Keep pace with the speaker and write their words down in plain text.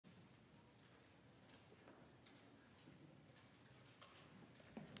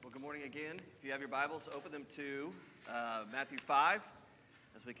Good morning again. If you have your Bibles, open them to Matthew 5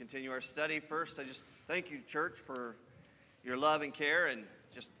 as we continue our study. First, I just thank you, church, for your love and care and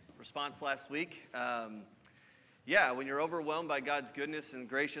just response last week. When you're overwhelmed by God's goodness and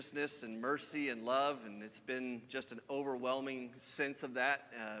graciousness and mercy and love, and it's been just an overwhelming sense of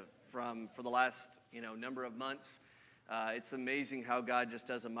that for the last number of months. It's amazing how God just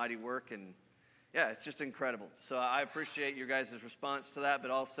does a mighty work, and it's just incredible. So I appreciate your guys' response to that, but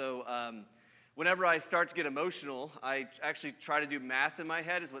also whenever I start to get emotional, I actually try to do math in my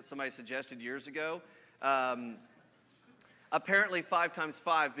head, is what somebody suggested years ago. Apparently 5 times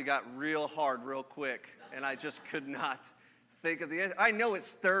 5 got real hard real quick, and I just could not think of the answer. I know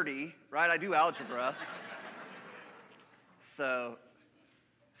it's 30, right? I do algebra. So,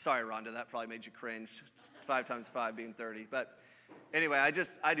 sorry, Rhonda, that probably made you cringe, 5 times 5 being 30, but anyway, I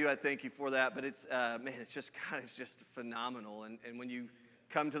thank you for that, but it's just phenomenal. And when you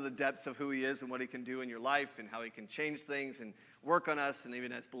come to the depths of who he is and what he can do in your life and how he can change things and work on us, and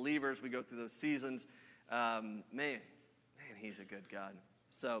even as believers, we go through those seasons, man, he's a good God.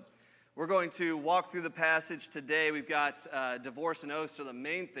 So we're going to walk through the passage today. We've got divorce and oaths are the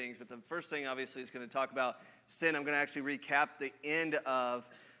main things, but the first thing, obviously, is going to talk about sin. I'm going to actually recap the end of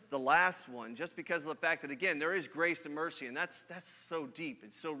the last one, just because of the fact that, again, there is grace and mercy, and that's so deep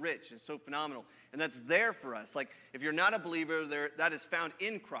and so rich and so phenomenal, and that's there for us. Like, if you're not a believer, that is found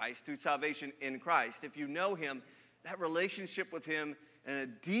in Christ, through salvation in Christ. If you know him, that relationship with him and a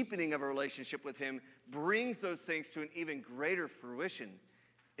deepening of a relationship with him brings those things to an even greater fruition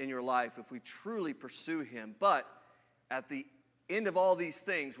in your life if we truly pursue him. But at the end of all these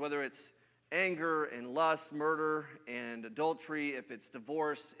things, whether it's anger and lust, murder and adultery, if it's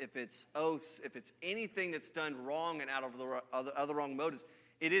divorce, if it's oaths, if it's anything that's done wrong and out of the other wrong motives,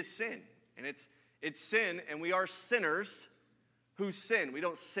 it is sin. And it's sin, and we are sinners who sin. We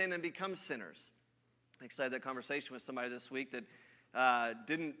don't sin and become sinners. I actually had that conversation with somebody this week that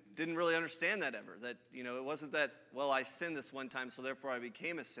didn't really understand that ever. That, it wasn't that, well, I sinned this one time, so therefore I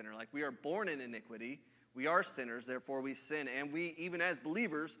became a sinner. Like, we are born in iniquity. We are sinners, therefore we sin. And we, even as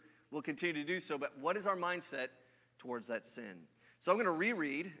believers, will continue to do so, but what is our mindset towards that sin? So I'm going to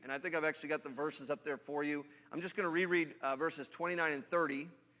reread, and I think I've actually got the verses up there for you. I'm just going to reread verses 29 and 30,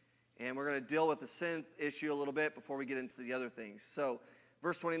 and we're going to deal with the sin issue a little bit before we get into the other things. So,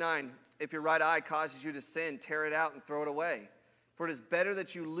 verse 29, if your right eye causes you to sin, tear it out and throw it away. For it is better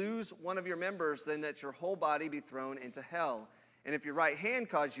that you lose one of your members than that your whole body be thrown into hell. And if your right hand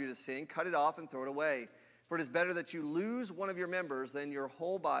causes you to sin, cut it off and throw it away. For it is better that you lose one of your members than your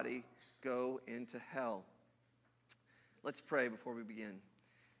whole body go into hell. Let's pray before we begin.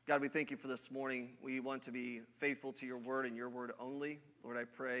 God, we thank you for this morning. We want to be faithful to your word and your word only. Lord, I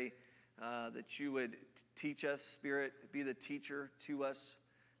pray that you would teach us, Spirit, be the teacher to us,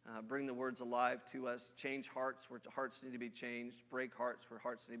 bring the words alive to us, change hearts where hearts need to be changed, break hearts where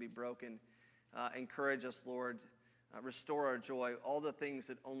hearts need to be broken. Encourage us, Lord. Restore our joy, all the things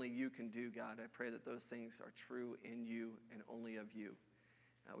that only you can do, God. I pray that those things are true in you and only of you.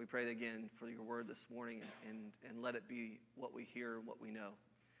 We pray again for your word this morning, and let it be what we hear and what we know.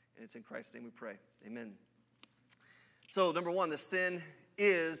 And it's in Christ's name we pray. Amen. So, number one, the sin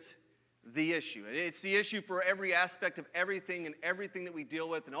is the issue. It's the issue for every aspect of everything and everything that we deal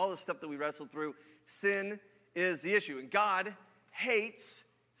with and all the stuff that we wrestle through. Sin is the issue. And God hates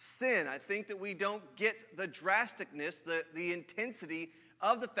sin. I think that we don't get the drasticness, the intensity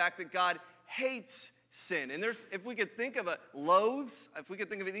of the fact that God hates sin. And if we could think of if we could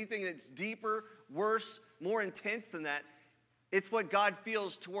think of anything that's deeper, worse, more intense than that, it's what God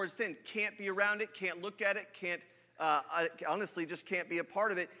feels towards sin. Can't be around it, can't look at it, honestly just can't be a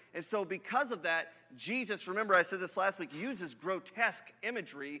part of it. And so because of that, Jesus, remember I said this last week, uses grotesque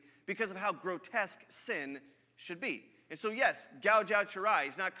imagery because of how grotesque sin should be. And so, yes, gouge out your eye.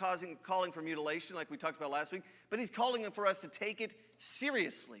 He's not calling for mutilation like we talked about last week, but he's calling for us to take it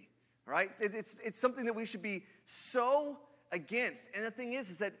seriously, right? It's something that we should be so against. And the thing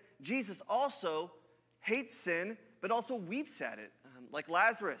is that Jesus also hates sin, but also weeps at it. Like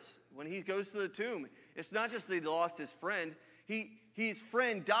Lazarus, when he goes to the tomb, it's not just that he lost his friend. His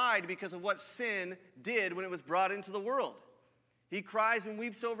friend died because of what sin did when it was brought into the world. He cries and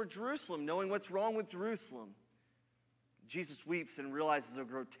weeps over Jerusalem, knowing what's wrong with Jerusalem. Jesus weeps and realizes the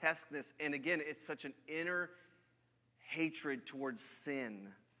grotesqueness. And again, it's such an inner hatred towards sin.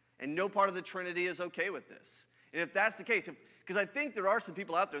 And no part of the Trinity is okay with this. And if that's the case, because I think there are some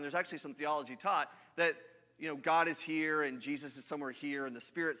people out there, and there's actually some theology taught, that God is here and Jesus is somewhere here and the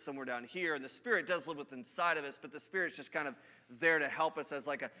Spirit's somewhere down here. And the Spirit does live within inside of us, but the Spirit's just kind of there to help us as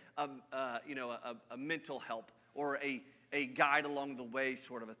like a mental help or a a guide along the way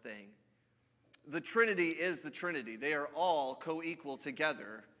sort of a thing. The Trinity is the Trinity. They are all co-equal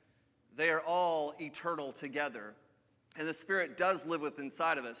together. They are all eternal together. And the Spirit does live within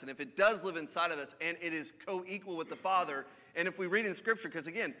inside of us. And if it does live inside of us and it is co-equal with the Father, and if we read in Scripture, because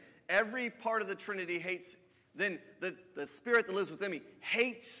again, every part of the Trinity hates, then the Spirit that lives within me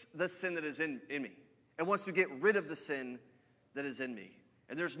hates the sin that is in me and wants to get rid of the sin that is in me.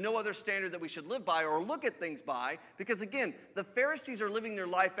 And there's no other standard that we should live by or look at things by, because again, the Pharisees are living their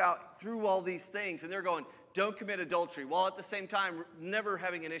life out through all these things, and they're going, don't commit adultery, while at the same time never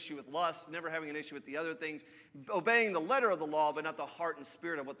having an issue with lust, never having an issue with the other things, obeying the letter of the law, but not the heart and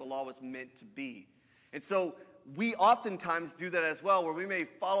spirit of what the law was meant to be. And so we oftentimes do that as well, where we may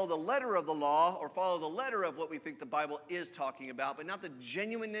follow the letter of the law or follow the letter of what we think the Bible is talking about, but not the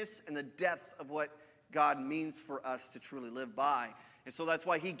genuineness and the depth of what God means for us to truly live by. And so that's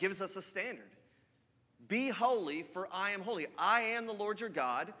why he gives us a standard. Be holy, for I am holy. I am the Lord your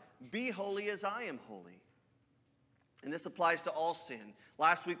God. Be holy as I am holy. And this applies to all sin.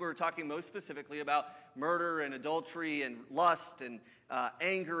 Last week we were talking most specifically about murder and adultery and lust and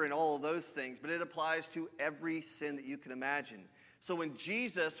anger and all of those things. But it applies to every sin that you can imagine. So when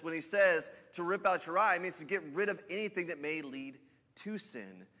Jesus, when he says to rip out your eye, it means to get rid of anything that may lead to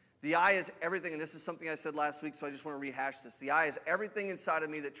sin. The eye is everything, and this is something I said last week, so I just want to rehash this. The eye is everything inside of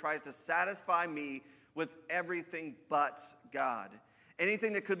me that tries to satisfy me with everything but God.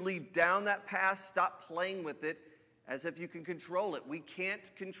 Anything that could lead down that path, stop playing with it as if you can control it. We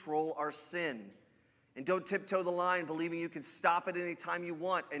can't control our sin. And don't tiptoe the line believing you can stop it any time you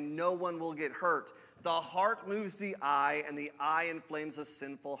want and no one will get hurt. The heart moves the eye, and the eye inflames a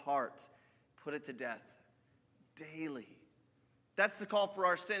sinful heart. Put it to death daily. That's the call for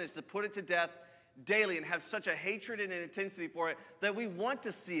our sin, is to put it to death daily and have such a hatred and an intensity for it that we want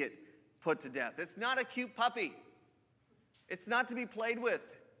to see it put to death. It's not a cute puppy. It's not to be played with.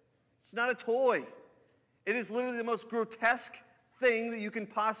 It's not a toy. It is literally the most grotesque thing that you can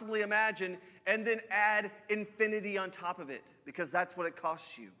possibly imagine, and then add infinity on top of it, because that's what it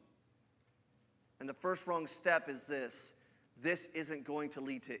costs you. And the first wrong step is this. This isn't going to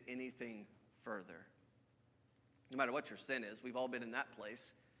lead to anything further. No matter what your sin is, we've all been in that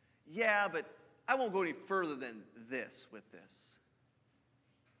place. Yeah, but I won't go any further than this with this.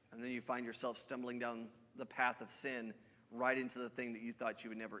 And then you find yourself stumbling down the path of sin right into the thing that you thought you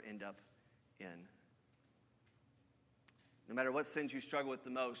would never end up in. No matter what sins you struggle with the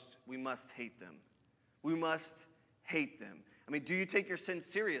most, we must hate them. We must hate them. I mean, do you take your sin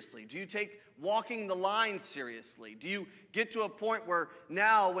seriously? Do you take walking the line seriously? Do you get to a point where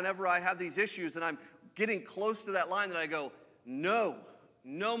now, whenever I have these issues and I'm getting close to that line, that I go, no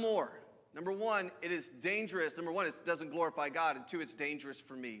more. Number one, it is dangerous. Number one, it doesn't glorify God. And two, it's dangerous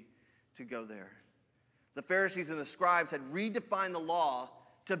for me to go there. The Pharisees and the scribes had redefined the law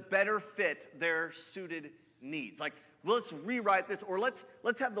to better fit their suited needs. Like, well, let's rewrite this, or let's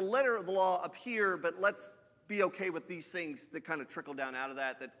have the letter of the law up here, but let's be okay with these things that kind of trickle down out of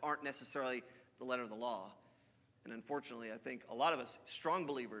that aren't necessarily the letter of the law. And unfortunately, I think a lot of us, strong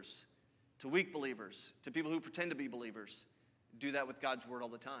believers to weak believers, to people who pretend to be believers, do that with God's word all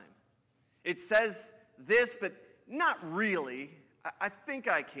the time. It says this, but not really. I think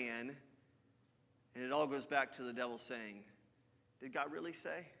I can. And it all goes back to the devil saying, did God really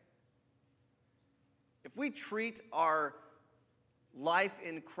say? If we treat our life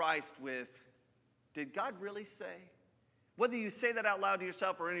in Christ with, did God really say? Whether you say that out loud to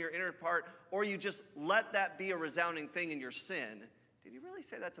yourself or in your inner part, or you just let that be a resounding thing in your sin, did he really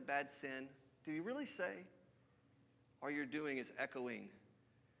say that's a bad sin? Did he really say? All you're doing is echoing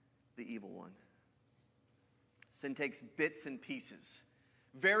the evil one. Sin takes bits and pieces.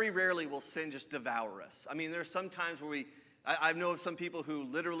 Very rarely will sin just devour us. I mean, there's some times where I know of some people who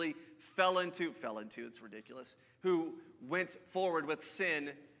literally fell into, it's ridiculous, who went forward with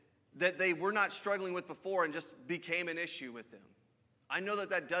sin that they were not struggling with before and just became an issue with them. I know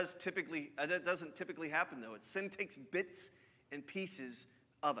that doesn't typically happen, though. Sin takes bits and pieces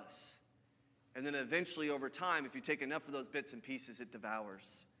of us. And then eventually, over time, if you take enough of those bits and pieces, it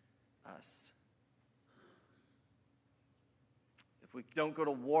devours us. If we don't go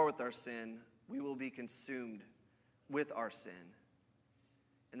to war with our sin, we will be consumed with our sin.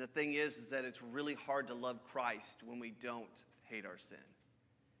 And the thing is that it's really hard to love Christ when we don't hate our sin.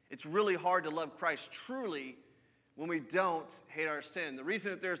 It's really hard to love Christ truly when we don't hate our sin. The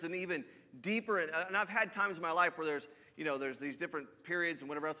reason that there's an even deeper, and I've had times in my life where there's these different periods and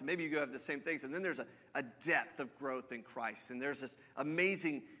whatever else, and maybe you have the same things, and then there's a depth of growth in Christ, and there's this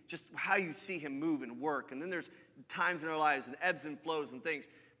amazing, just how you see him move and work, and then there's times in our lives and ebbs and flows and things.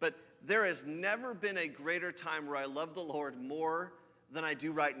 But there has never been a greater time where I love the Lord more than I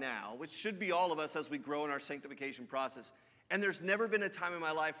do right now, which should be all of us as we grow in our sanctification process. And there's never been a time in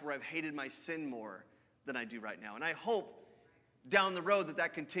my life where I've hated my sin more than I do right now. And I hope down the road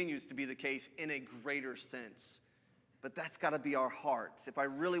that continues to be the case in a greater sense. But that's got to be our hearts. If I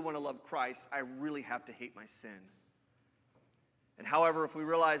really want to love Christ, I really have to hate my sin. And however, if we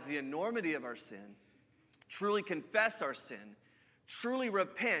realize the enormity of our sin, truly confess our sin, truly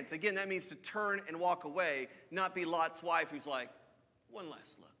repent, again, that means to turn and walk away, not be Lot's wife who's like, one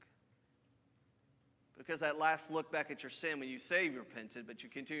last look. Because that last look back at your sin, when you say you've repented, but you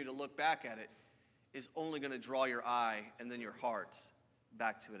continue to look back at it, is only going to draw your eye and then your heart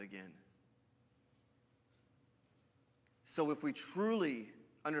back to it again. So if we truly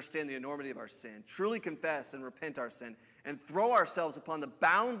understand the enormity of our sin, truly confess and repent our sin, and throw ourselves upon the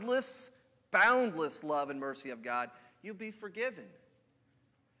boundless love and mercy of God, you'll be forgiven.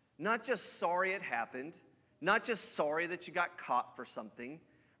 Not just sorry it happened, not just sorry that you got caught for something,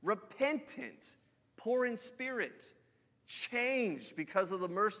 repentant, poor in spirit, changed because of the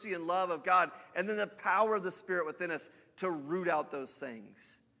mercy and love of God, and then the power of the Spirit within us to root out those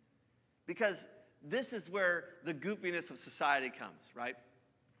things. Because this is where the goofiness of society comes, right?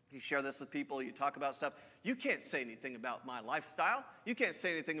 You share this with people, you talk about stuff. You can't say anything about my lifestyle. You can't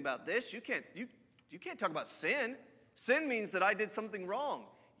say anything about this. You can't talk about sin. Sin means that I did something wrong.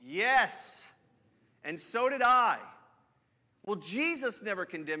 Yes, and so did I. Well, Jesus never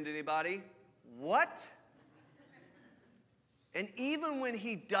condemned anybody. What? And even when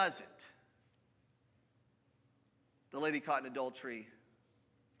he doesn't, the lady caught in adultery,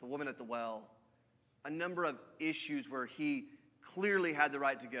 the woman at the well, a number of issues where he clearly had the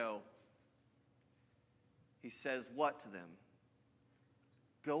right to go. He says what to them?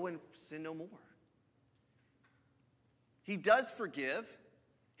 Go and sin no more. He does forgive.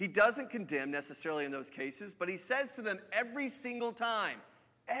 He doesn't condemn necessarily in those cases, but he says to them every single time,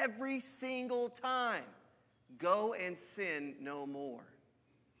 go and sin no more.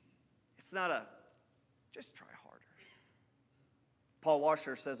 It's not a, just try harder. Paul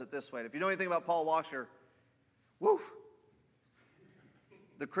Washer says it this way. If you know anything about Paul Washer, woo!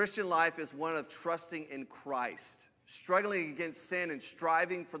 The Christian life is one of trusting in Christ, struggling against sin and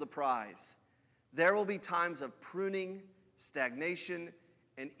striving for the prize. There will be times of pruning, stagnation,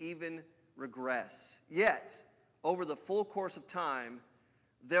 and even regress. Yet, over the full course of time,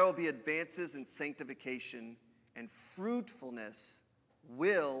 there will be advances in sanctification, and fruitfulness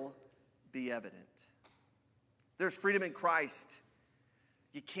will be evident. There's freedom in Christ.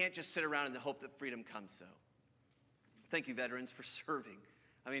 You can't just sit around in the hope that freedom comes, though. Thank you, veterans, for serving.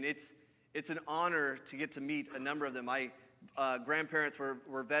 I mean, it's an honor to get to meet a number of them. My grandparents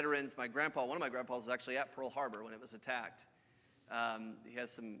were veterans. One of my grandpas was actually at Pearl Harbor when it was attacked. He had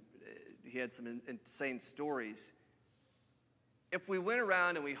some insane stories. If we went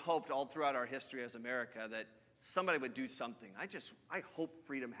around and we hoped all throughout our history as America that somebody would do something, I hope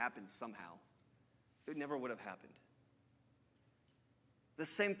freedom happens somehow. It never would have happened. The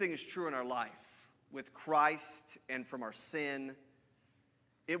same thing is true in our life with Christ and from our sin.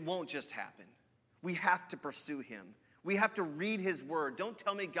 It won't just happen. We have to pursue him. We have to read his word. Don't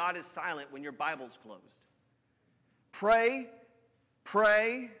tell me God is silent when your Bible's closed. Pray,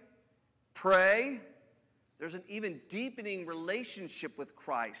 pray, pray. There's an even deepening relationship with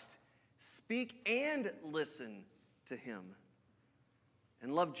Christ. Speak and listen to him.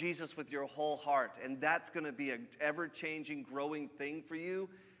 And love Jesus with your whole heart. And that's going to be an ever-changing, growing thing for you.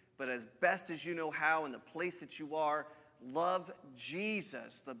 But as best as you know how, in the place that you are, love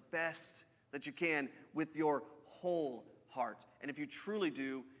Jesus the best that you can with your whole heart. And if you truly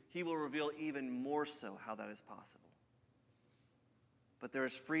do, he will reveal even more so how that is possible. But there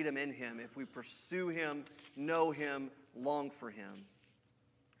is freedom in him if we pursue him, know him, long for him.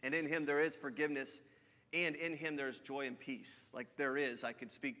 And in him there is forgiveness, and in him there is joy and peace. Like there is, I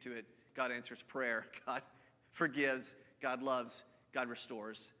could speak to it. God answers prayer. God forgives. God loves. God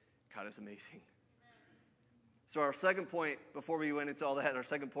restores. God is amazing. So our second point, before we went into all that, our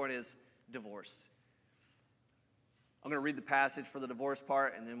second point is divorce. I'm going to read the passage for the divorce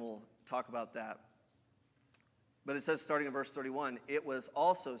part, and then we'll talk about that. But it says, starting in verse 31, it was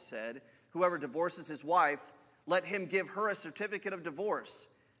also said, whoever divorces his wife, let him give her a certificate of divorce.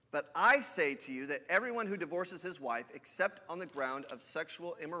 But I say to you that everyone who divorces his wife, except on the ground of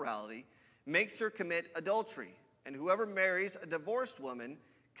sexual immorality, makes her commit adultery. And whoever marries a divorced woman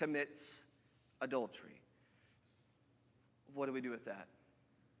commits adultery. What do we do with that?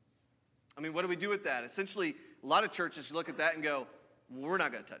 I mean, what do we do with that? Essentially, a lot of churches look at that and go, we're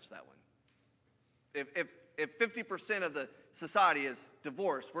not going to touch that one. if 50% of the society is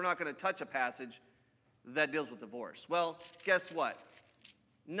divorced, we're not going to touch a passage that deals with divorce. Well, guess what?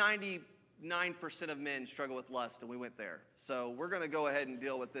 99% of men struggle with lust, and we went there. So we're going to go ahead and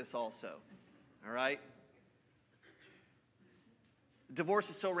deal with this also. All right? Divorce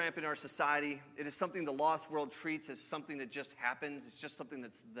is so rampant in our society. It is something the lost world treats as something that just happens. It's just something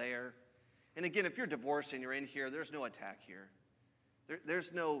that's there. And again, if you're divorced and you're in here, there's no attack here.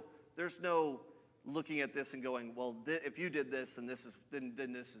 There's no looking at this and going, well, if you did this, then this is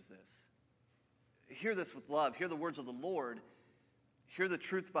this. Hear this with love. Hear the words of the Lord. Hear the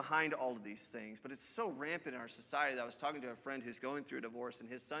truth behind all of these things. But it's so rampant in our society that I was talking to a friend who's going through a divorce, and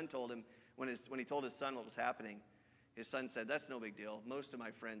his son told him, when he told his son what was happening, his son said, that's no big deal. Most of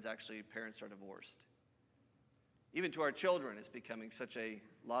my friends, actually, parents are divorced. Even to our children, it's becoming such a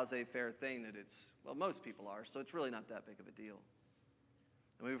laissez-faire thing that most people are, so it's really not that big of a deal.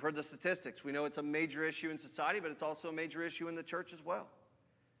 And we've heard the statistics. We know it's a major issue in society, but it's also a major issue in the church as well.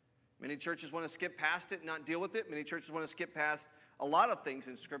 Many churches want to skip past it and not deal with it. Many churches want to skip past a lot of things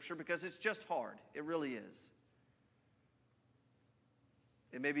in Scripture because it's just hard. It really is.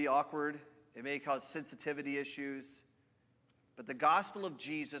 It may be awkward. It may cause sensitivity issues. But the gospel of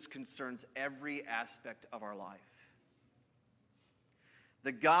Jesus concerns every aspect of our life.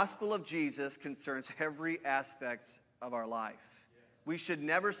 The gospel of Jesus concerns every aspect of our life. We should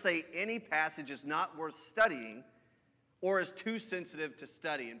never say any passage is not worth studying or is too sensitive to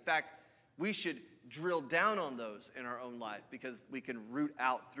study. In fact, we should drill down on those in our own life because we can root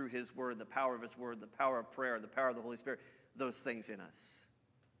out through His Word, the power of His Word, the power of prayer, the power of the Holy Spirit, those things in us.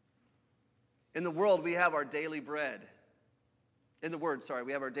 In the world, we have our daily bread. In the Word,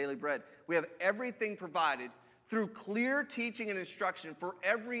 we have our daily bread. We have everything provided through clear teaching and instruction for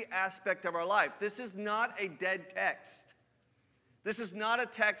every aspect of our life. This is not a dead text. This is not a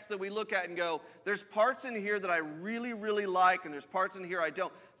text that we look at and go, there's parts in here that I really, really like, and there's parts in here I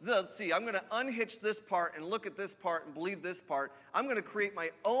don't. Let's see, I'm going to unhitch this part and look at this part and believe this part. I'm going to create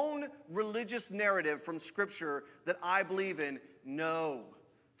my own religious narrative from Scripture that I believe in. No.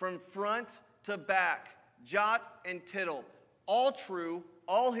 From front to back, jot and tittle, all true,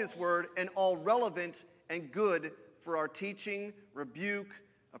 all His Word, and all relevant and good for our teaching, rebuke,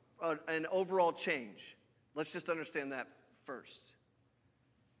 and overall change. Let's just understand that first.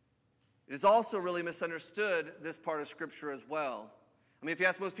 It is also really misunderstood, this part of Scripture as well. I mean, if you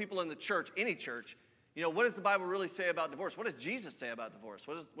ask most people in the church, any church, what does the Bible really say about divorce? What does Jesus say about divorce?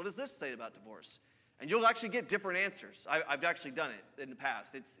 What does this say about divorce? And you'll actually get different answers. I've actually done it in the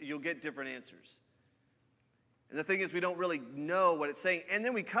past. You'll get different answers. And the thing is, we don't really know what it's saying. And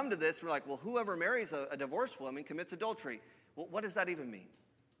then we come to this, and we're like, well, whoever marries a divorced woman commits adultery. Well, what does that even mean?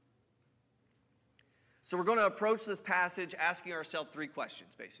 So we're going to approach this passage asking ourselves 3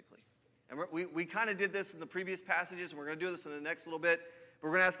 questions, basically. And we kind of did this in the previous passages, and we're going to do this in the next little bit. But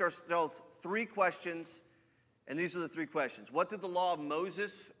we're going to ask ourselves 3 questions, and these are the 3 questions. What did the law of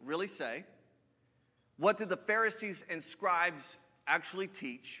Moses really say? What did the Pharisees and scribes actually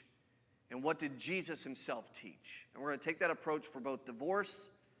teach? And what did Jesus Himself teach? And we're going to take that approach for both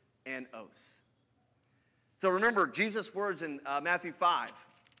divorce and oaths. So remember, Jesus' words in Matthew 5,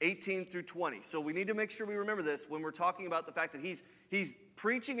 18 through 20. So we need to make sure we remember this when we're talking about the fact that He's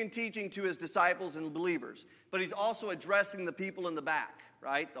preaching and teaching to His disciples and believers, but He's also addressing the people in the back,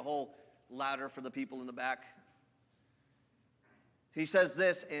 right? The whole ladder for the people in the back. He says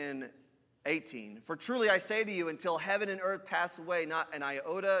this in 18, "For truly I say to you, until heaven and earth pass away, not an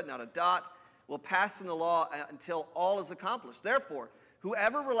iota, not a dot, will pass from the law until all is accomplished. Therefore,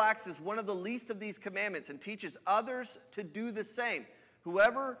 whoever relaxes one of the least of these commandments and teaches others to do the same,"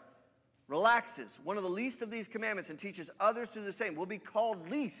 whoever relaxes one of the least of these commandments and teaches others to do the same will be called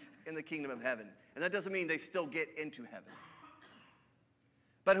least in the kingdom of heaven. And that doesn't mean they still get into heaven.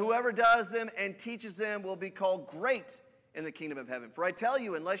 But whoever does them and teaches them will be called great in the kingdom of heaven. For I tell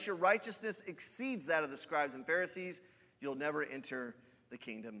you, unless your righteousness exceeds that of the scribes and Pharisees, you'll never enter the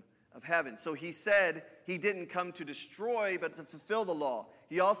kingdom of heaven. So He said He didn't come to destroy, but to fulfill the law.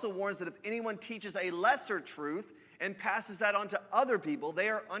 He also warns that if anyone teaches a lesser truth and passes that on to other people, they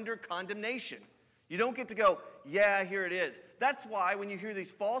are under condemnation. You don't get to go, yeah, here it is. That's why when you hear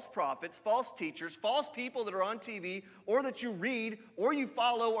these false prophets, false teachers, false people that are on TV, or that you read, or you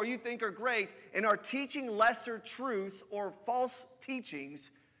follow, or you think are great, and are teaching lesser truths or false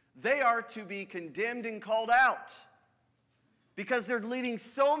teachings, they are to be condemned and called out. Because they're leading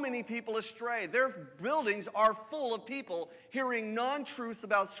so many people astray. Their buildings are full of people hearing non-truths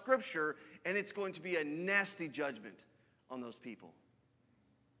about Scripture, and it's going to be a nasty judgment on those people.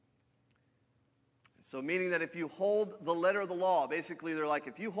 So meaning that if you hold the letter of the law, basically they're like,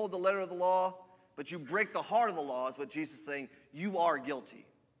 if you hold the letter of the law, but you break the heart of the law, is what Jesus is saying. You are guilty.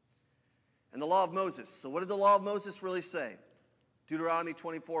 And the law of Moses. So what did the law of Moses really say? Deuteronomy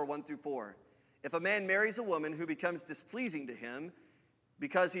 24, 1 through 4. If a man marries a woman who becomes displeasing to him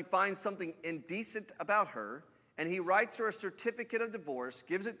because he finds something indecent about her, and he writes her a certificate of divorce,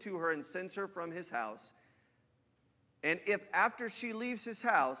 gives it to her, and sends her from his house, and if after she leaves his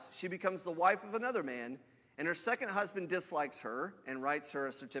house, she becomes the wife of another man, and her second husband dislikes her and writes her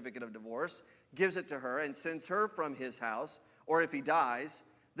a certificate of divorce, gives it to her, and sends her from his house, or if he dies,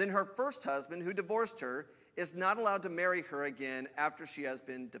 then her first husband, who divorced her, is not allowed to marry her again after she has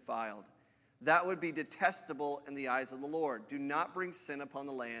been defiled. That would be detestable in the eyes of the Lord. Do not bring sin upon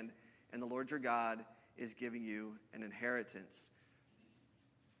the land, and the Lord your God is giving you an inheritance.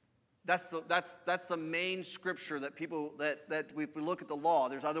 That's the main scripture that people, that if we look at the law,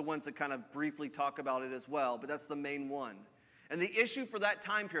 there's other ones that kind of briefly talk about it as well, but that's the main one. And the issue for that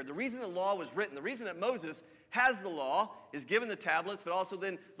time period, the reason the law was written, the reason that Moses has the law, is given the tablets, but also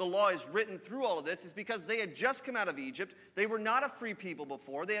then the law is written through all of this, is because they had just come out of Egypt. They were not a free people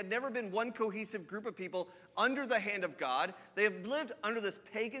before. They had never been one cohesive group of people under the hand of God. They have lived under this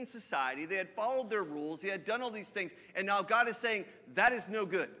pagan society. They had followed their rules. They had done all these things. And now God is saying, that is no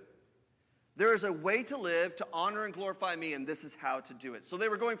good. There is a way to live to honor and glorify me, and this is how to do it. So they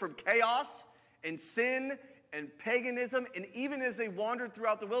were going from chaos and sin and paganism, and even as they wandered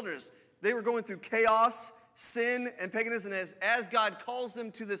throughout the wilderness, they were going through chaos, sin, and paganism. As God calls them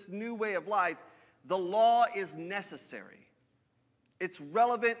to this new way of life, the law is necessary. It's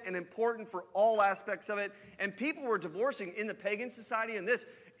relevant and important for all aspects of it. And people were divorcing in the pagan society and this,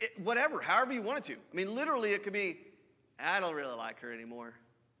 whatever, however you wanted to. I mean, literally it could be, I don't really like her anymore.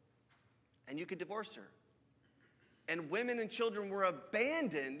 And you could divorce her. And women and children were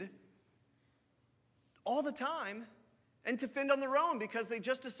abandoned all the time and to fend on their own because they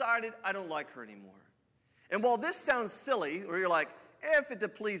just decided, I don't like her anymore. And while this sounds silly, where you're like, if it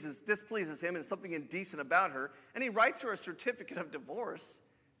displeases him and something indecent about her, and he writes her a certificate of divorce.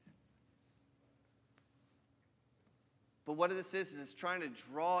 But what this is it's trying to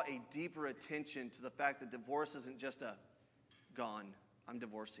draw a deeper attention to the fact that divorce isn't just a gone, I'm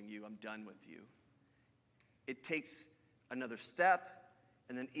divorcing you, I'm done with you. It takes another step.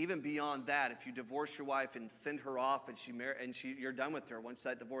 And then even beyond that, if you divorce your wife and send her off and you're done with her, once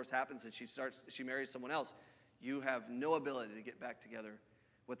that divorce happens and she marries someone else, you have no ability to get back together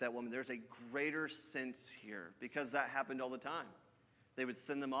with that woman. There's a greater sense here because that happened all the time. They would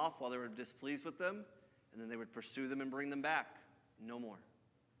send them off while they were displeased with them, and then they would pursue them and bring them back. No more.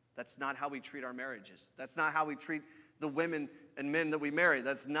 That's not how we treat our marriages. That's not how we treat the women and men that we marry.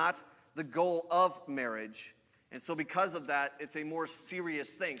 That's not the goal of marriage. And so because of that, it's a more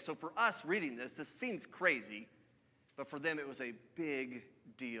serious thing. So for us reading this seems crazy, but for them it was a big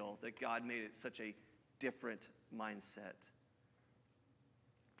deal that God made it such a different mindset.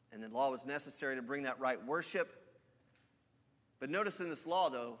 And the law was necessary to bring that right worship. But notice in this law,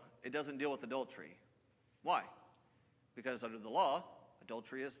 though, it doesn't deal with adultery. Why? Because under the law,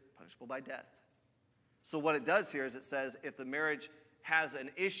 adultery is punishable by death. So what it does here is it says if the marriage has an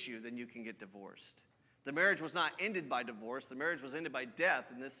issue, then you can get divorced. The marriage was not ended by divorce. The marriage was ended by death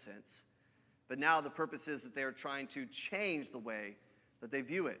in this sense. But now the purpose is that they are trying to change the way that they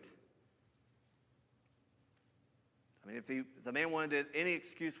view it. I mean, if the man wanted any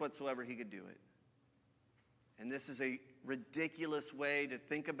excuse whatsoever, he could do it. And this is a ridiculous way to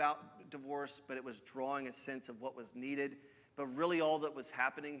think about divorce, but it was drawing a sense of what was needed. But really all that was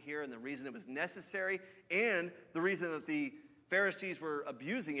happening here and the reason it was necessary and the reason that the Pharisees were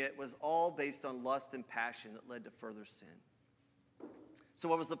abusing it was all based on lust and passion that led to further sin. So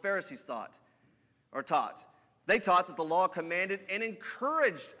what was the Pharisees taught? They taught that the law commanded and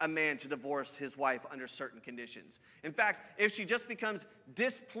encouraged a man to divorce his wife under certain conditions. In fact, if she just becomes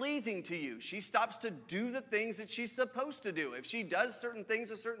displeasing to you, she stops to do the things that she's supposed to do. If she does certain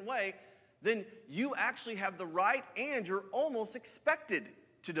things a certain way, then you actually have the right and you're almost expected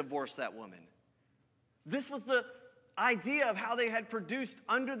to divorce that woman. This was the idea of how they had produced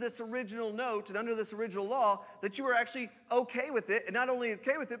under this original note and under this original law that you were actually okay with it, and not only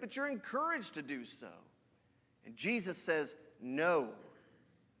okay with it, but you're encouraged to do so. And Jesus says, no.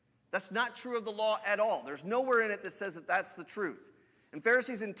 That's not true of the law at all. There's nowhere in it that says that that's the truth. And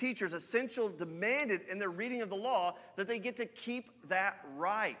Pharisees and teachers essentially demanded in their reading of the law that they get to keep that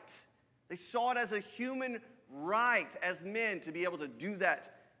right. They saw it as a human right as men to be able to do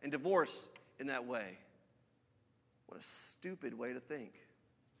that and divorce in that way. What a stupid way to think.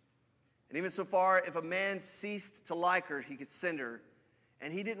 And even so far, if a man ceased to like her, he could send her.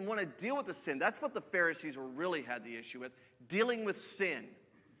 And he didn't want to deal with the sin. That's what the Pharisees really had the issue with, dealing with sin.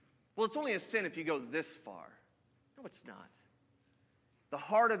 Well, it's only a sin if you go this far. No, it's not. The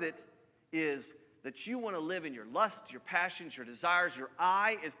heart of it is that you want to live in your lust, your passions, your desires. Your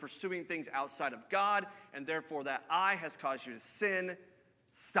eye is pursuing things outside of God, and therefore that eye has caused you to sin.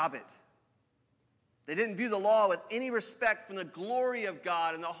 Stop it. They didn't view the law with any respect from the glory of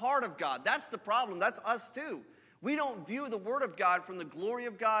God and the heart of God. That's the problem. That's us too. We don't view the word of God from the glory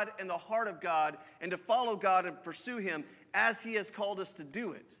of God and the heart of God and to follow God and pursue him as he has called us to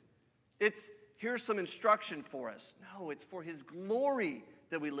do it. It's, here's some instruction for us. No, it's for his glory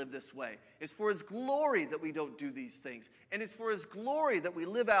that we live this way. It's for his glory that we don't do these things. And it's for his glory that we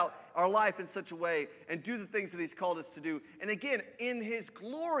live out our life in such a way and do the things that he's called us to do. And again, in his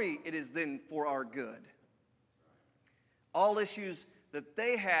glory, it is then for our good. All issues that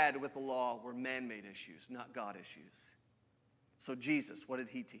they had with the law were man-made issues, not God issues. So Jesus, what did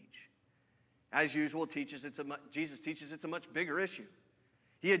he teach? As usual, Jesus teaches it's a much bigger issue.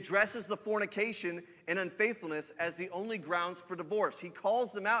 He addresses the fornication and unfaithfulness as the only grounds for divorce. He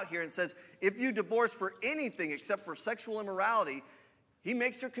calls them out here and says, if you divorce for anything except for sexual immorality, he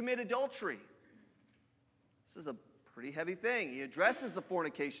makes her commit adultery. This is a pretty heavy thing. He addresses the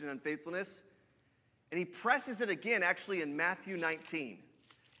fornication and unfaithfulness, and he presses it again actually in Matthew 19.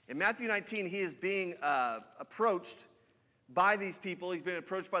 In Matthew 19, he is being approached by these people. He's been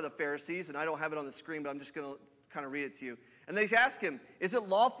approached by the Pharisees, and I don't have it on the screen, but I'm just going to kind of read it to you. And they ask him, is it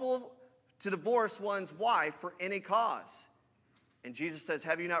lawful to divorce one's wife for any cause? And Jesus says,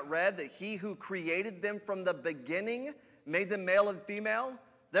 have you not read that he who created them from the beginning made them male and female?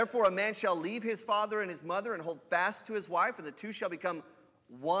 Therefore a man shall leave his father and his mother and hold fast to his wife, and the two shall become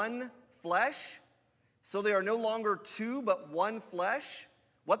one flesh. So they are no longer two, but one flesh.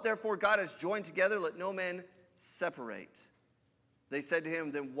 What therefore God has joined together, let no man separate. They said to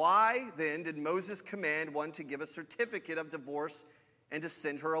him, then why then did Moses command one to give a certificate of divorce and to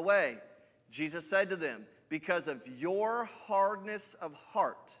send her away? Jesus said to them, because of your hardness of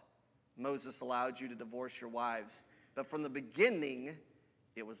heart, Moses allowed you to divorce your wives. But from the beginning,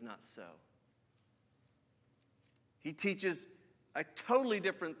 it was not so. He teaches a totally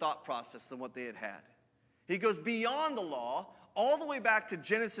different thought process than what they had had. He goes beyond the law, all the way back to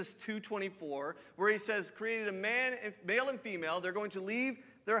Genesis 2:24, where he says, created a man, male and female. They're going to leave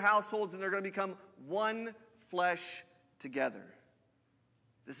their households and they're going to become one flesh together.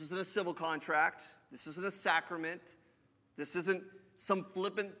 This isn't a civil contract. This isn't a sacrament. This isn't some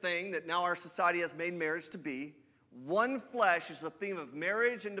flippant thing that now our society has made marriage to be. One flesh is the theme of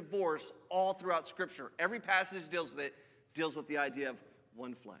marriage and divorce all throughout Scripture. Every passage deals with it, deals with the idea of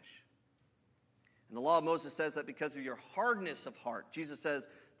one flesh. And the law of Moses says that because of your hardness of heart. Jesus says,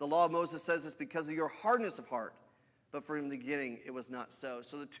 the law of Moses says this because of your hardness of heart. But from the beginning, it was not so.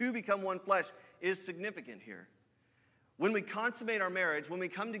 So the two become one flesh is significant here. When we consummate our marriage, when we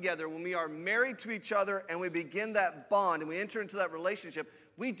come together, when we are married to each other and we begin that bond and we enter into that relationship,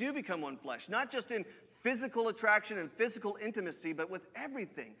 we do become one flesh. Not just in physical attraction and physical intimacy, but with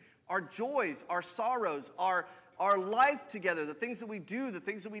everything. Our joys, our sorrows, our life together, the things that we do, the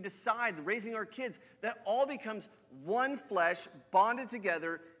things that we decide, raising our kids, that all becomes one flesh bonded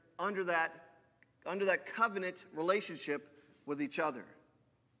together under that covenant relationship with each other.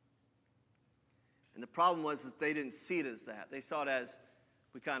 And the problem was that they didn't see it as that. They saw it as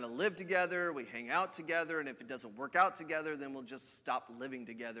we kind of live together, we hang out together, and if it doesn't work out together, then we'll just stop living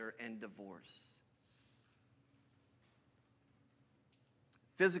together and divorce.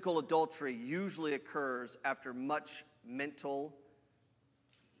 Physical adultery usually occurs after much mental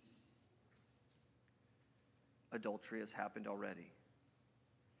adultery has happened already.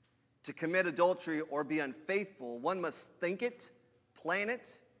 To commit adultery or be unfaithful, one must think it, plan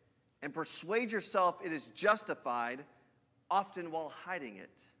it, and persuade yourself it is justified, often while hiding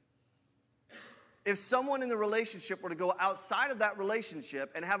it. If someone in the relationship were to go outside of that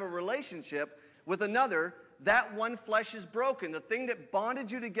relationship and have a relationship with another, that one flesh is broken. The thing that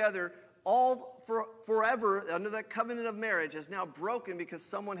bonded you together all forever under that covenant of marriage is now broken because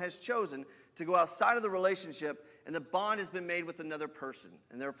someone has chosen to go outside of the relationship and the bond has been made with another person.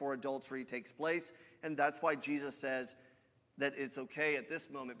 And therefore adultery takes place. And that's why Jesus says that it's okay at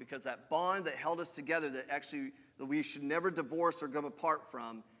this moment, because that bond that held us together that we should never divorce or go apart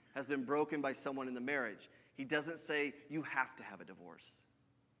from has been broken by someone in the marriage. He doesn't say you have to have a divorce.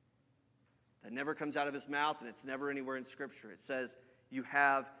 That never comes out of his mouth, and it's never anywhere in Scripture. It says you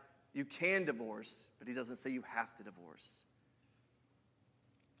can divorce, but he doesn't say you have to divorce.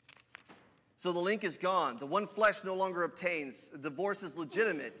 So the link is gone. The one flesh no longer obtains. Divorce is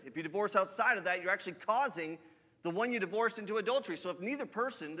legitimate. If you divorce outside of that, you're actually causing the one you divorced into adultery. So if neither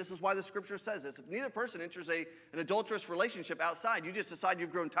person, this is why the scripture says this, if neither person enters an adulterous relationship outside, you just decide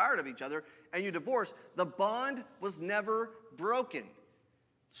you've grown tired of each other and you divorce, the bond was never broken.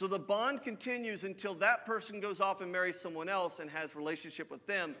 So the bond continues until that person goes off and marries someone else and has a relationship with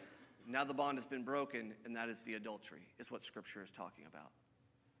them. Now the bond has been broken, and that is the adultery, is what scripture is talking about.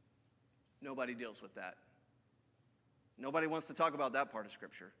 Nobody deals with that. Nobody wants to talk about that part of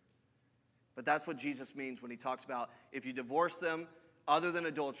scripture. But that's what Jesus means when he talks about if you divorce them other than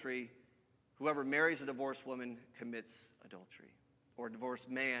adultery, whoever marries a divorced woman commits adultery, or a divorced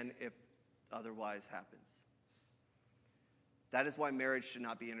man if otherwise happens. That is why marriage should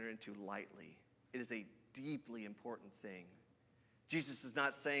not be entered into lightly. It is a deeply important thing. Jesus is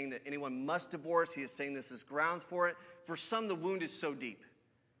not saying that anyone must divorce. He is saying this is grounds for it. For some, the wound is so deep.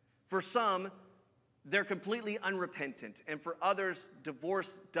 For some, they're completely unrepentant. And for others,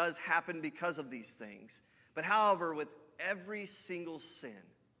 divorce does happen because of these things. But however, with every single sin,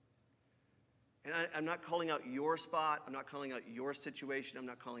 and I'm not calling out your spot, I'm not calling out your situation, I'm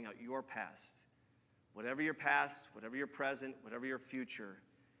not calling out your past. Whatever your past, whatever your present, whatever your future,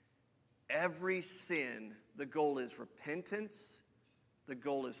 every sin, the goal is repentance, the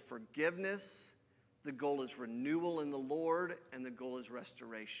goal is forgiveness, the goal is renewal in the Lord, and the goal is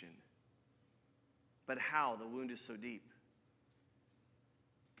restoration. But how? The wound is so deep.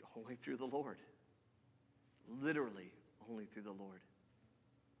 Only through the Lord. Literally, only through the Lord.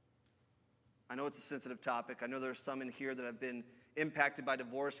 I know it's a sensitive topic. I know there's some in here that have been impacted by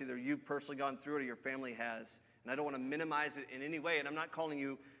divorce. Either you've personally gone through it or your family has. And I don't want to minimize it in any way. And I'm not calling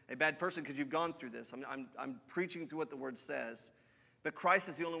you a bad person because you've gone through this. I'm preaching through what the word says. But Christ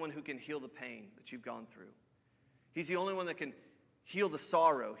is the only one who can heal the pain that you've gone through. He's the only one that can heal the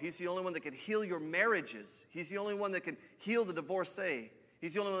sorrow. He's the only one that can heal your marriages. He's the only one that can heal the divorcee.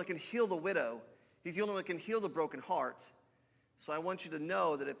 He's the only one that can heal the widow. He's the only one that can heal the broken heart. So I want you to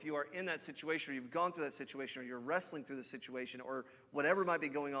know that if you are in that situation, or you've gone through that situation, or you're wrestling through the situation, or whatever might be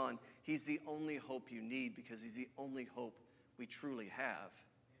going on, he's the only hope you need, because he's the only hope we truly have.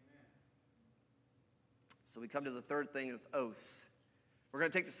 Amen. So we come to the third thing with oaths. We're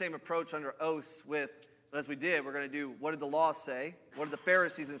going to take the same approach under oaths as we did. We're going to do, what did the law say? What did the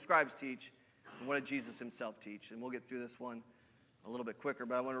Pharisees and scribes teach? And what did Jesus himself teach? And we'll get through this one a little bit quicker,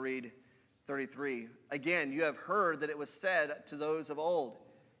 but I want to read 33. Again, you have heard that it was said to those of old,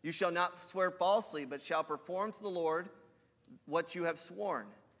 you shall not swear falsely, but shall perform to the Lord what you have sworn.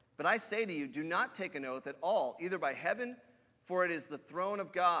 But I say to you, do not take an oath at all, either by heaven, for it is the throne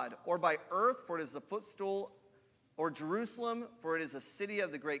of God, or by earth, for it is the footstool, or Jerusalem, for it is a city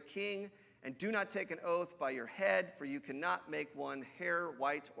of the great king. And do not take an oath by your head, for you cannot make one hair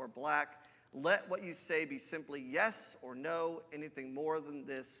white or black. Let what you say be simply yes or no. Anything more than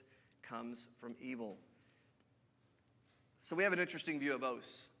this comes from evil. So we have an interesting view of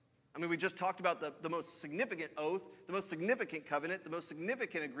oaths. I mean, we just talked about the most significant oath, the most significant covenant, the most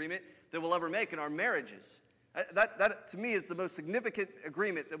significant agreement that we'll ever make in our marriages. That to me is the most significant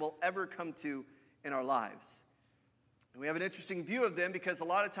agreement that we'll ever come to in our lives. And we have an interesting view of them because a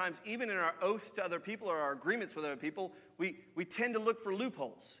lot of times, even in our oaths to other people or our agreements with other people, we tend to look for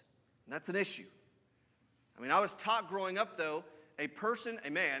loopholes. And that's an issue. I mean, I was taught growing up, though, a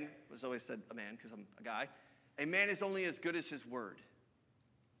man, was always said a man because I'm a guy, a man is only as good as his word.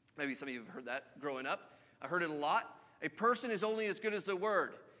 Maybe some of you have heard that growing up. I heard it a lot. A person is only as good as their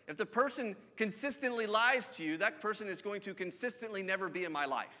word. If the person consistently lies to you, that person is going to consistently never be in my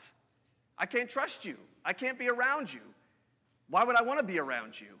life. I can't trust you. I can't be around you. Why would I want to be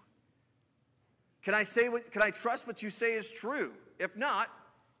around you? Can I trust what you say is true? If not,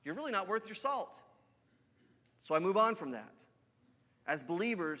 you're really not worth your salt. So I move on from that. As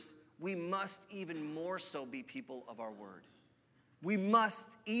believers, we must even more so be people of our word. We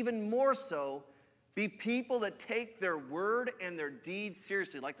must even more so be people that take their word and their deeds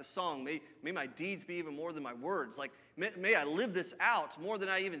seriously. Like the song, may my deeds be even more than my words. Like, may I live this out more than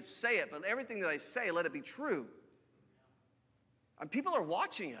I even say it. But everything that I say, let it be true. And people are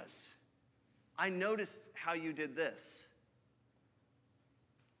watching us. I noticed how you did this.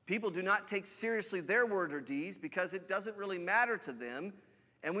 People do not take seriously their word or deeds because it doesn't really matter to them.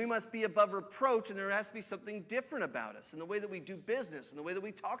 And we must be above reproach, and there has to be something different about us in the way that we do business, in the way that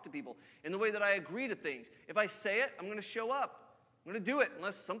we talk to people, in the way that I agree to things. If I say it, I'm going to show up. I'm going to do it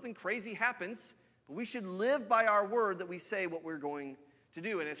unless something crazy happens. But we should live by our word that we say what we're going to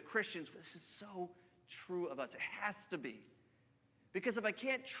do. And as Christians, this is so true of us. It has to be. Because if I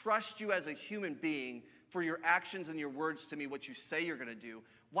can't trust you as a human being for your actions and your words to me, what you say you're going to do,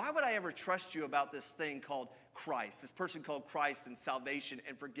 why would I ever trust you about this thing called Christ, this person called Christ, and salvation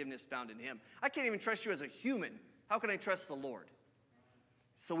and forgiveness found in him. I can't even trust you as a human. How can I trust the Lord?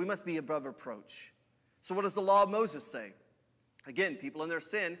 So we must be above reproach. So what does the law of Moses say? Again, people in their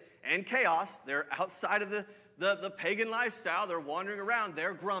sin and chaos, they're outside of the pagan lifestyle. They're wandering around.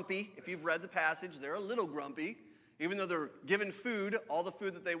 They're grumpy. If you've read the passage, they're a little grumpy. Even though they're given food, all the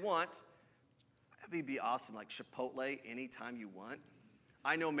food that they want. That'd be awesome, like Chipotle anytime you want.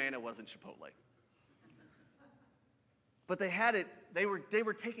 I know manna wasn't Chipotle. But they had it. They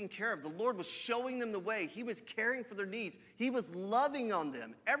were taken care of. The Lord was showing them the way. He was caring for their needs. He was loving on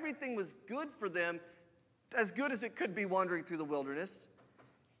them. Everything was good for them, as good as it could be wandering through the wilderness.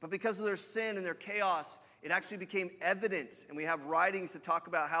 But because of their sin and their chaos, it actually became evident. And we have writings that talk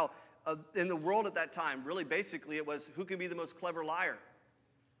about how in the world at that time, really basically it was who can be the most clever liar.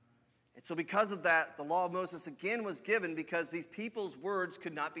 And so because of that, the law of Moses again was given because these people's words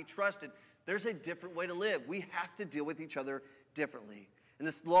could not be trusted. There's a different way to live. We have to deal with each other differently. And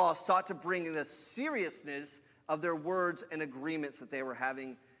this law sought to bring the seriousness of their words and agreements that they were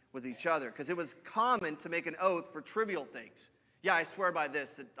having with each other. Because it was common to make an oath for trivial things. Yeah, I swear by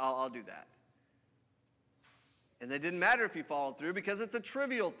this, that I'll do that. And it didn't matter if you followed through because it's a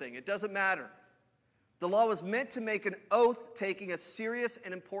trivial thing. It doesn't matter. The law was meant to make an oath taking a serious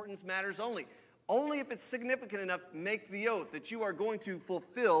and important matters only. Only if it's significant enough, make the oath that you are going to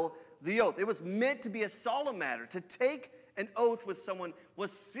fulfill the oath. It was meant to be a solemn matter. To take an oath with someone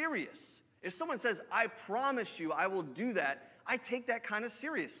was serious. If someone says, I promise you I will do that, I take that kind of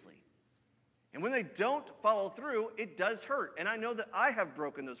seriously. And when they don't follow through, it does hurt. And I know that I have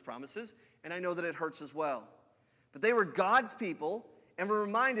broken those promises, and I know that it hurts as well. But they were God's people, and were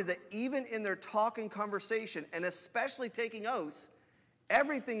reminded that even in their talk and conversation, and especially taking oaths,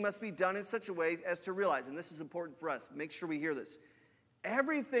 everything must be done in such a way as to realize, and this is important for us, make sure we hear this.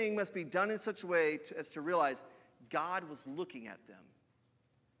 Everything must be done in such a way as to realize God was looking at them.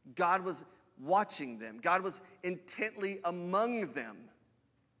 God was watching them. God was intently among them.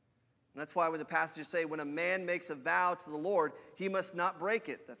 And that's why when the passages say, when a man makes a vow to the Lord, he must not break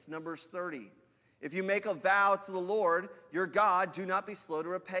it. That's Numbers 30. If you make a vow to the Lord, your God, do not be slow to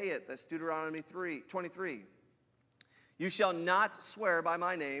repay it. That's Deuteronomy 23. You shall not swear by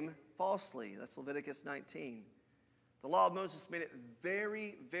my name falsely. That's Leviticus 19. The law of Moses made it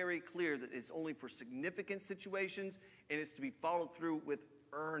very, very clear that it's only for significant situations and it's to be followed through with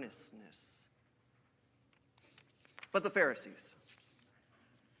earnestness. But the Pharisees,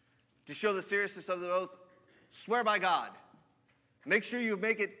 to show the seriousness of the oath, swear by God. Make sure you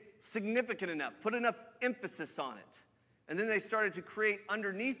make it significant enough. Put enough emphasis on it. And then they started to create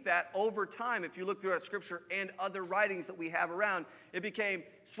underneath that over time. If you look throughout Scripture and other writings that we have around, it became,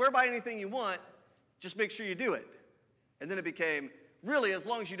 swear by anything you want, just make sure you do it. And then it became, really, as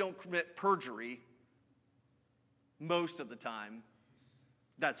long as you don't commit perjury, most of the time,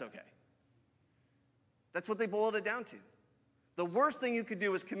 that's okay. That's what they boiled it down to. The worst thing you could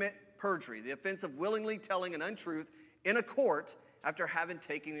do is commit perjury, the offense of willingly telling an untruth in a court after having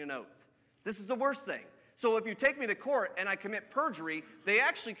taken an oath. This is the worst thing. So if you take me to court and I commit perjury, they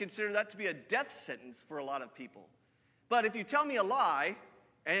actually consider that to be a death sentence for a lot of people. But if you tell me a lie,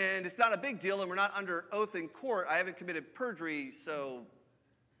 and it's not a big deal and we're not under oath in court, I haven't committed perjury, so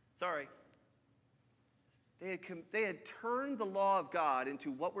sorry. They had turned the law of God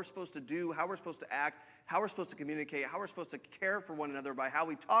into what we're supposed to do, how we're supposed to act, how we're supposed to communicate, how we're supposed to care for one another by how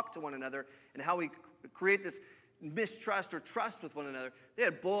we talk to one another and how we create this mistrust or trust with one another. They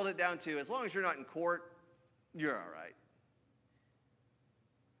had boiled it down to, as long as you're not in court, you're all right.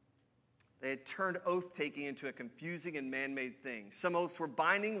 They had turned oath-taking into a confusing and man-made thing. Some oaths were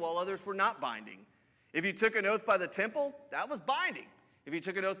binding while others were not binding. If you took an oath by the temple, that was binding. If you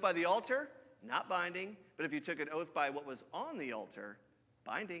took an oath by the altar, not binding. But if you took an oath by what was on the altar,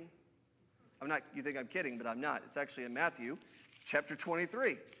 binding. You think I'm kidding, but I'm not. It's actually in Matthew chapter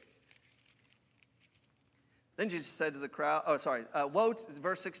 23. Then Jesus said to the crowd,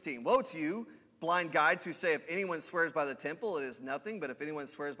 verse 16, woe to you, blind guides who say, if anyone swears by the temple, it is nothing, but if anyone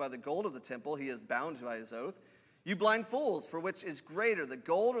swears by the gold of the temple, he is bound by his oath. You blind fools, for which is greater, the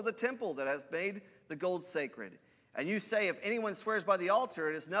gold or the temple that has made the gold sacred? And you say, if anyone swears by the altar,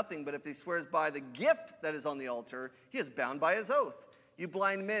 it is nothing, but if he swears by the gift that is on the altar, he is bound by his oath. You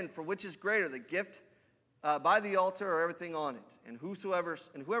blind men, for which is greater, the gift by the altar or everything on it? And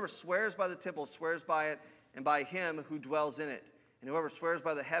whoever swears by the temple swears by it and by him who dwells in it. And whoever swears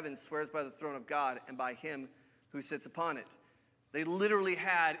by the heavens swears by the throne of God and by him who sits upon it. They literally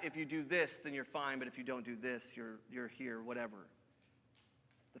had, if you do this, then you're fine, but if you don't do this, you're here, whatever.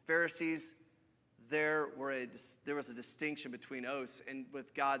 The Pharisees, there was a distinction between oaths, and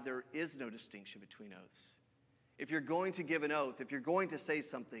with God there is no distinction between oaths. If you're going to give an oath, if you're going to say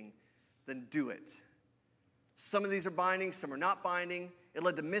something, then do it. Some of these are binding, some are not binding. It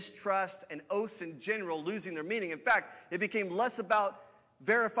led to mistrust and oaths in general losing their meaning. In fact, it became less about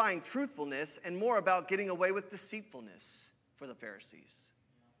verifying truthfulness and more about getting away with deceitfulness for the Pharisees.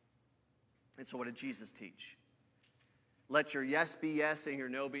 And so what did Jesus teach? Let your yes be yes and your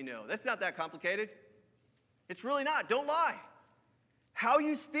no be no. That's not that complicated. It's really not. Don't lie. How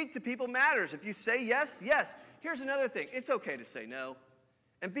you speak to people matters. If you say yes, yes. Here's another thing. It's okay to say no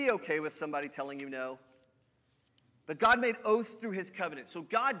and be okay with somebody telling you no. But God made oaths through his covenant. So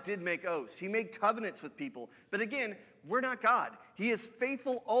God did make oaths. He made covenants with people. But again, we're not God. He is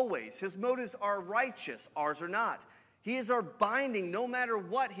faithful always. His motives are righteous. Ours are not. He is our binding. No matter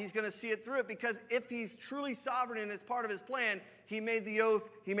what, he's going to see it through it, because if he's truly sovereign and it's part of his plan, he made the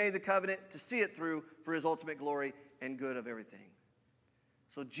oath, he made the covenant to see it through for his ultimate glory and good of everything.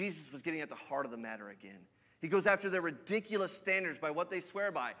 So Jesus was getting at the heart of the matter again. He goes after their ridiculous standards by what they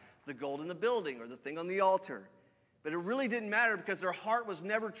swear by, the gold in the building or the thing on the altar. But it really didn't matter because their heart was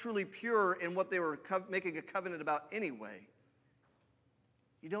never truly pure in what they were making a covenant about anyway.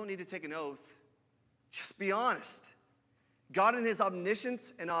 You don't need to take an oath. Just be honest. God in his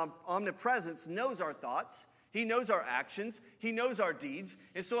omniscience and omnipresence knows our thoughts. He knows our actions. He knows our deeds.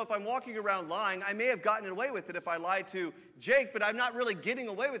 And so if I'm walking around lying, I may have gotten away with it if I lied to Jake, but I'm not really getting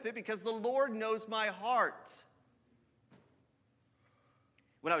away with it because the Lord knows my heart.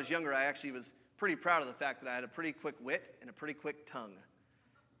 When I was younger, I actually was pretty proud of the fact that I had a pretty quick wit and a pretty quick tongue.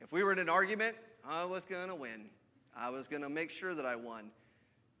 If we were in an argument, I was going to win. I was going to make sure that I won,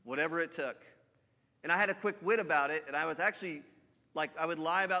 whatever it took. And I had a quick wit about it, and I was actually, I would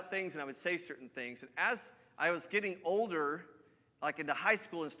lie about things and I would say certain things. And as I was getting older, into high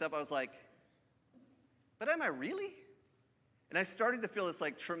school and stuff, I was like, but am I really? And I started to feel this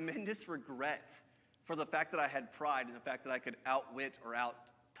tremendous regret for the fact that I had pride and the fact that I could outwit or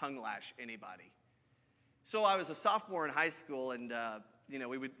out-tongue lash anybody. So I was a sophomore in high school, and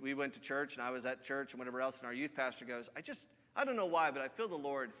we went to church, and I was at church and whatever else, and our youth pastor goes, I don't know why, but I feel the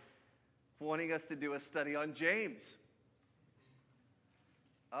Lord wanting us to do a study on James.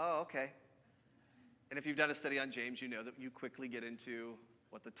 Oh, okay. And if you've done a study on James, you know that you quickly get into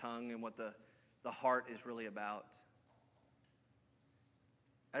what the tongue and what the heart is really about.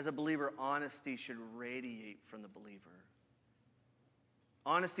 As a believer, honesty should radiate from the believer.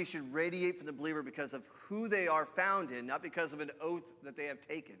 Honesty should radiate from the believer because of who they are found in, not because of an oath that they have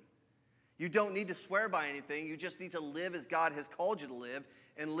taken. You don't need to swear by anything. You just need to live as God has called you to live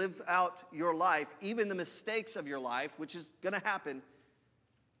and live out your life, even the mistakes of your life, which is going to happen,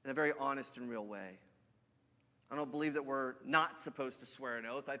 in a very honest and real way. I don't believe that we're not supposed to swear an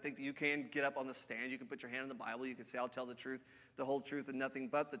oath. I think that you can get up on the stand. You can put your hand on the Bible. You can say, I'll tell the truth, the whole truth, and nothing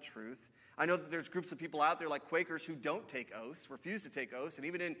but the truth. I know that there's groups of people out there like Quakers who don't take oaths, refuse to take oaths, and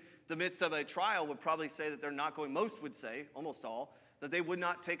even in the midst of a trial would probably say that they're not going, most would say, almost all, that they would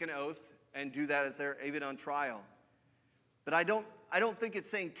not take an oath and do that as they're even on trial. But I don't think it's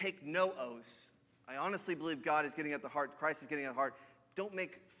saying take no oaths. I honestly believe God is getting at the heart, Christ is getting at the heart. Don't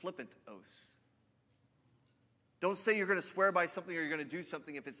make flippant oaths. Don't say you're going to swear by something or you're going to do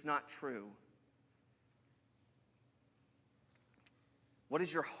something if it's not true. What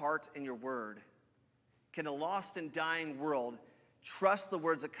is your heart and your word? Can a lost and dying world trust the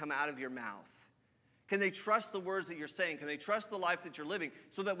words that come out of your mouth? Can they trust the words that you're saying? Can they trust the life that you're living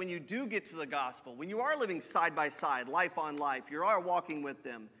so that when you do get to the gospel, when you are living side by side, life on life, you are walking with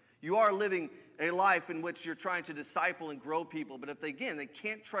them, you are living a life in which you're trying to disciple and grow people, but if they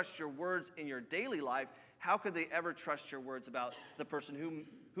can't trust your words in your daily life, how could they ever trust your words about the person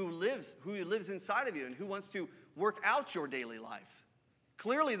who lives inside of you and who wants to work out your daily life?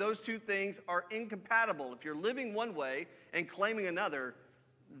 Clearly, those two things are incompatible. If you're living one way and claiming another,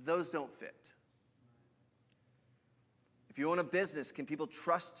 those don't fit. If you own a business, can people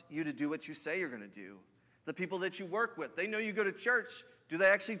trust you to do what you say you're going to do? The people that you work with, they know you go to church. Do they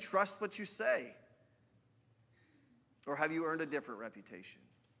actually trust what you say? Or have you earned a different reputation?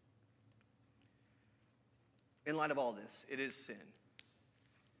 In light of all this, it is sin.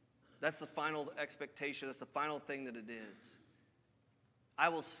 That's the final expectation. That's the final thing that it is. I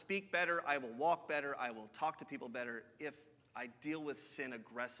will speak better. I will walk better. I will talk to people better if I deal with sin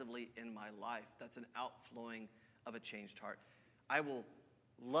aggressively in my life. That's an outflowing of a changed heart. I will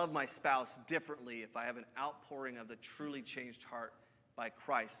love my spouse differently if I have an outpouring of the truly changed heart by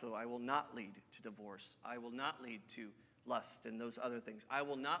Christ. So I will not lead to divorce. I will not lead to lust and those other things. I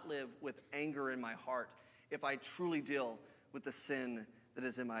will not live with anger in my heart if I truly deal with the sin that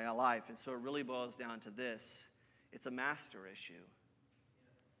is in my life. And so it really boils down to this. It's a master issue.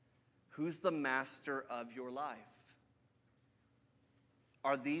 Who's the master of your life?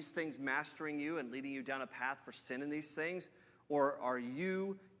 Are these things mastering you and leading you down a path for sin in these things? Or are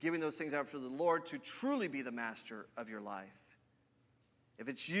you giving those things out to the Lord to truly be the master of your life? If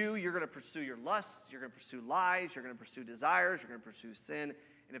it's you, you're going to pursue your lusts, you're going to pursue lies, you're going to pursue desires, you're going to pursue sin.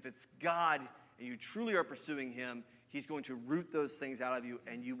 And if it's God and you truly are pursuing him, he's going to root those things out of you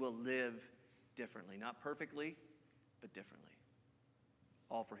and you will live differently. Not perfectly, but differently.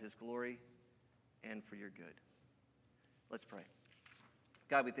 All for his glory and for your good. Let's pray.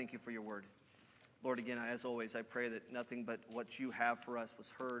 God, we thank you for your word. Lord, again, as always, I pray that nothing but what you have for us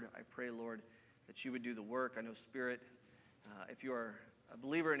was heard. I pray, Lord, that you would do the work. I know, Spirit, if you are a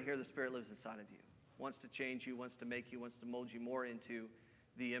believer in here, the Spirit lives inside of you, wants to change you, wants to make you, wants to mold you more into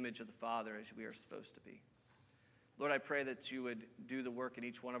the image of the Father as we are supposed to be. Lord, I pray that you would do the work in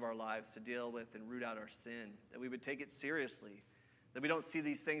each one of our lives to deal with and root out our sin, that we would take it seriously, that we don't see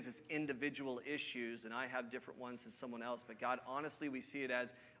these things as individual issues, and I have different ones than someone else, but God, honestly, we see it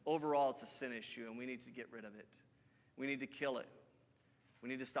as overall it's a sin issue, and we need to get rid of it. We need to kill it. We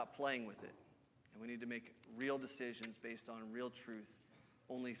need to stop playing with it, and we need to make real decisions based on real truth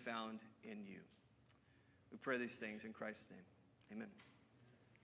only found in you. We pray these things in Christ's name. Amen.